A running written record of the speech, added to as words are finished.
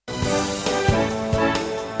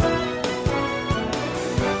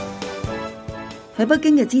喺北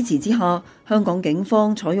京嘅支持之下，香港警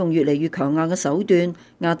方採用越嚟越強硬嘅手段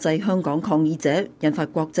壓制香港抗議者，引發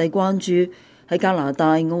國際關注。喺加拿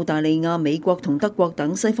大、澳大利亞、美國同德國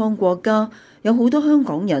等西方國家，有好多香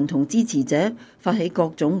港人同支持者發起各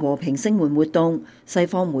種和平聲援活動，西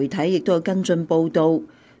方媒體亦都有跟進報導。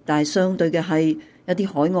但係相對嘅係，一啲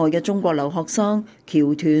海外嘅中國留學生、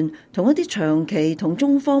僑團同一啲長期同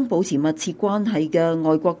中方保持密切關係嘅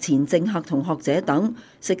外國前政客同學者等，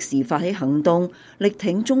適時發起行動，力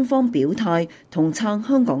挺中方表態同撐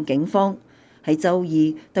香港警方。喺週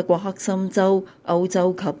二，德國黑森州歐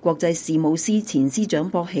洲及國際事務司前司長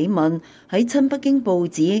博喜文喺親北京報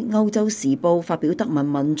紙《歐洲時報》發表德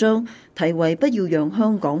文文章，題為《不要讓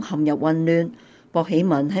香港陷入混亂》。博喜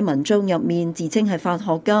文喺文章入面自稱係法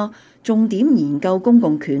學家，重點研究公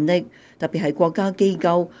共權力，特別係國家機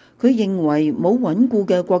構。佢認為冇穩固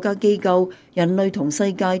嘅國家機構，人類同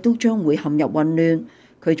世界都將會陷入混亂。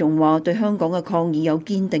佢仲話對香港嘅抗議有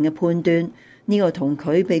堅定嘅判斷。呢個同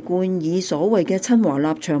佢被冠以所謂嘅親華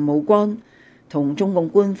立場無關，同中共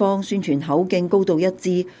官方宣傳口徑高度一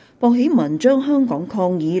致。博喜文將香港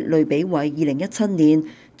抗議類比為2017年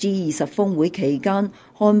G20 峰會期間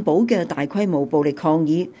漢堡嘅大規模暴力抗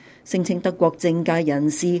議，聲稱德國政界人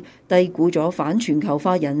士低估咗反全球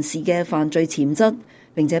化人士嘅犯罪潛質，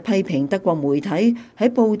並且批評德國媒體喺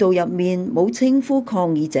報導入面冇稱呼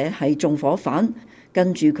抗議者係縱火犯。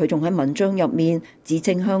跟住佢仲喺文章入面指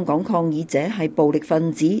稱香港抗議者係暴力分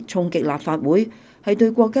子，衝擊立法會，係對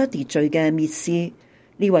國家秩序嘅蔑視。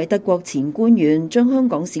呢位德國前官員將香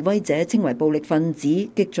港示威者稱為暴力分子、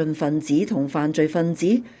激進分子同犯罪分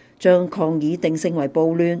子，將抗議定性為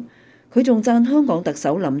暴亂。佢仲讚香港特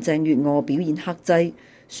首林鄭月娥表現克制，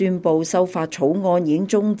宣布修法草案已經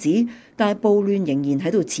終止，但係暴亂仍然喺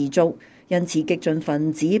度持續，因此激進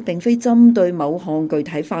分子並非針對某項具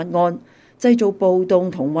體法案。製造暴動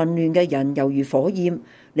同混亂嘅人猶如火焰，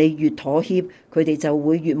你越妥協，佢哋就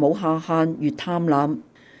會越冇下限，越貪婪。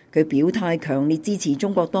佢表態強烈支持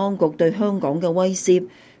中國當局對香港嘅威懾。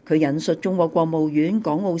佢引述中國國務院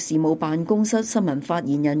港澳事務辦公室新聞發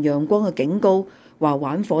言人楊光嘅警告，話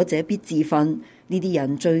玩火者必自焚，呢啲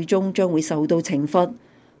人最終將會受到懲罰。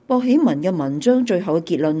博喜文嘅文章最後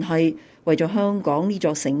嘅結論係，為咗香港呢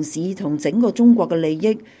座城市同整個中國嘅利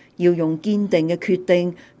益，要用堅定嘅決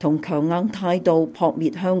定同強硬態度撲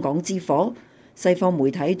滅香港之火。西方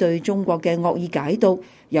媒體對中國嘅惡意解讀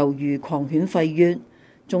猶如狂犬吠月。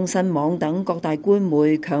中新網等各大官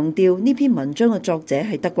媒強調呢篇文章嘅作者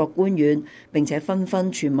係德國官員，並且紛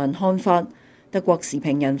紛全文刊發。德國時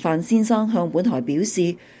評人范先生向本台表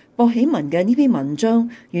示，博喜文嘅呢篇文章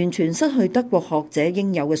完全失去德國學者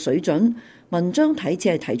應有嘅水準，文章睇似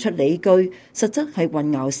係提出理據，實則係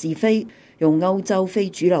混淆是非，用歐洲非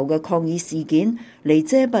主流嘅抗議事件嚟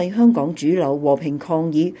遮蔽香港主流和平抗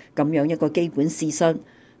議咁樣一個基本事實。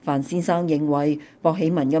范先生認為博喜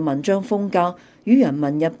文嘅文章風格與人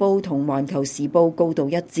民日報同環球時報高度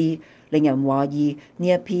一致，令人懷疑呢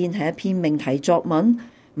一篇係一篇命題作文，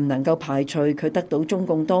唔能夠排除佢得到中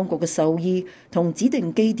共當局嘅授意同指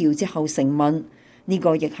定基調之後成文。呢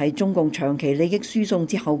個亦係中共長期利益輸送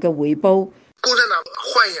之後嘅回報。共產黨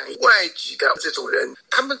豢養外籍的這種人，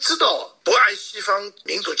他們知道不按西方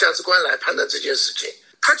民主價值觀來判斷這件事情，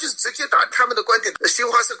他就是直接把他們的觀點，新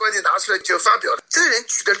華社觀點拿出來就發表了。這個人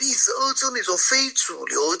舉的例子，歐洲那種非主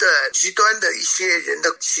流的極端的一些人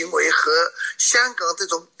的行為和香港這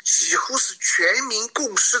種幾乎是全民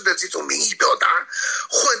共識的這種民意表達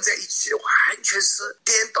混在一起，完全是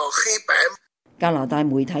顛倒黑白。加拿大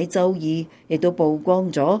媒體週二亦都曝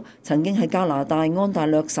光咗曾經喺加拿大安大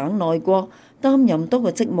略省內閣擔任多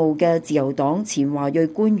個職務嘅自由黨前華裔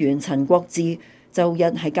官員陳國志，週日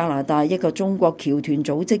喺加拿大一個中國僑團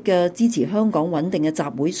組織嘅支持香港穩定嘅集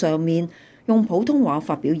會上面，用普通話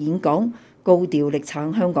發表演講，高調力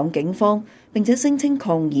撐香港警方，並且聲稱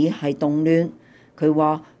抗議係動亂。佢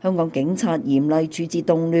話香港警察嚴厲處置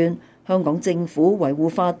動亂，香港政府維護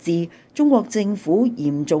法治，中國政府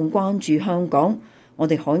嚴重關注香港，我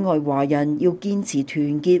哋海外華人要堅持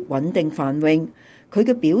團結、穩定、繁榮。佢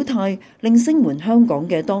嘅表態令聲援香港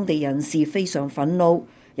嘅當地人士非常憤怒，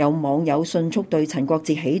有網友迅速對陳國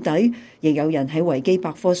志起底，亦有人喺維基百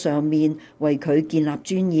科上面為佢建立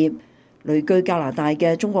專頁。旅居加拿大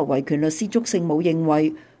嘅中國維權律師祝聖武認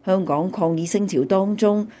為，香港抗議聲潮當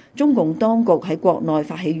中，中共當局喺國內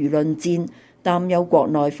發起輿論戰，擔憂國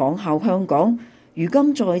內仿效香港，如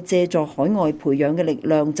今再借助海外培養嘅力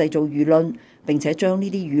量製造輿論，並且將呢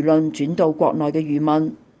啲輿論轉到國內嘅輿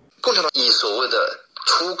民。共產黨以所謂的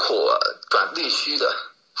出口轉內需的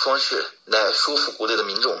方式來說服國內的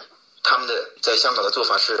民眾，他們的在香港的做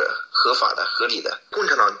法是合法的、合理的。共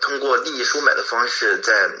產黨通過利益收買的方式，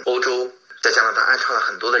在歐洲在加拿大安插了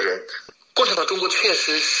很多的人。共产党中国确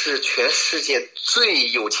实是全世界最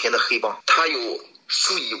有钱的黑帮，他有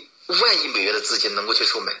数以万亿美元的资金能够去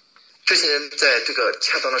收买。这些人在这个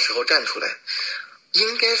恰当的时候站出来，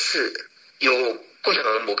应该是由共产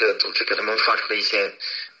党的某个组织给他们发出了一些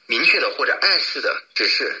明确的或者暗示的指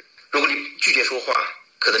示。如果你拒绝说话，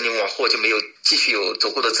可能你往後就沒有繼續有足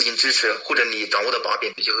夠的資金支持，或者你掌握的把柄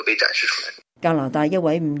就會被展示出來。加拿大一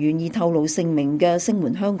位唔願意透露姓名嘅聲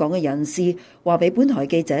援香港嘅人士話俾本台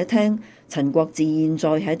記者聽，陳國治現在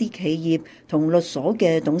係一啲企業同律所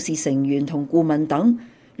嘅董事成員同顧問等，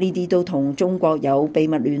呢啲都同中國有秘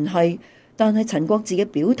密聯繫。但係陳國治嘅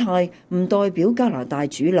表態唔代表加拿大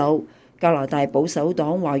主流。加拿大保守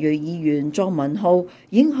黨華裔議員莊文浩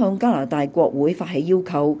已經向加拿大國會發起要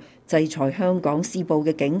求，制裁香港施暴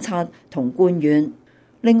嘅警察同官員。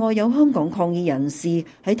另外有香港抗議人士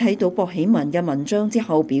喺睇到薄喜文嘅文章之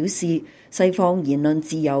後表示，西方言論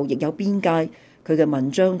自由亦有邊界。佢嘅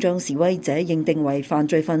文章將示威者認定為犯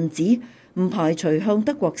罪分子，唔排除向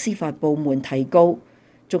德國司法部門提告。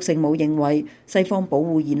祝聖武認為西方保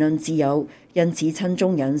護言論自由，因此親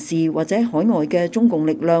中人士或者海外嘅中共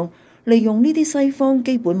力量利用呢啲西方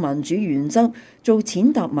基本民主原則做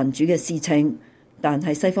踐踏民主嘅事情。但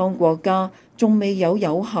係西方國家仲未有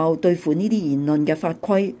有效對付呢啲言論嘅法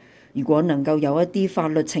規。如果能夠有一啲法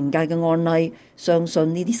律懲戒嘅案例，相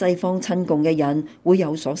信呢啲西方親共嘅人會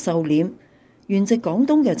有所收斂。原籍廣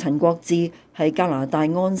東嘅陳國治係加拿大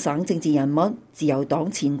安省政治人物、自由黨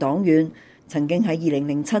前黨員，曾經喺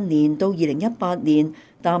2007年到2018年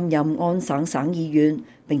擔任安省省議員，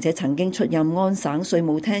並且曾經出任安省稅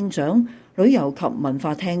務廳長、旅遊及文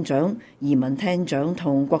化廳長、移民廳長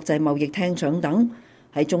同國際貿易廳長等。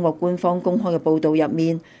喺中國官方公開嘅報導入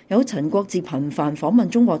面，有陳國治頻繁訪問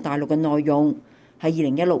中國大陸嘅內容。喺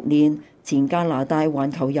2016年，前加拿大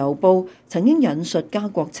環球郵報曾經引述加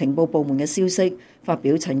國情報部門嘅消息，發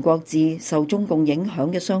表陳國治受中共影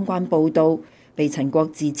響嘅相關報導，被陳國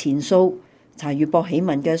治前訴。查閱薄喜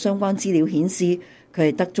文嘅相關資料顯示，佢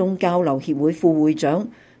係德中交流協會副會長、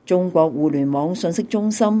中國互聯網信息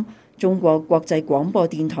中心、中國國際廣播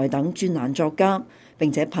電台等專欄作家，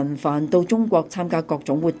並且頻繁到中國參加各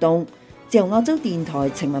種活動。自由亞洲電台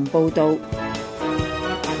情文報導。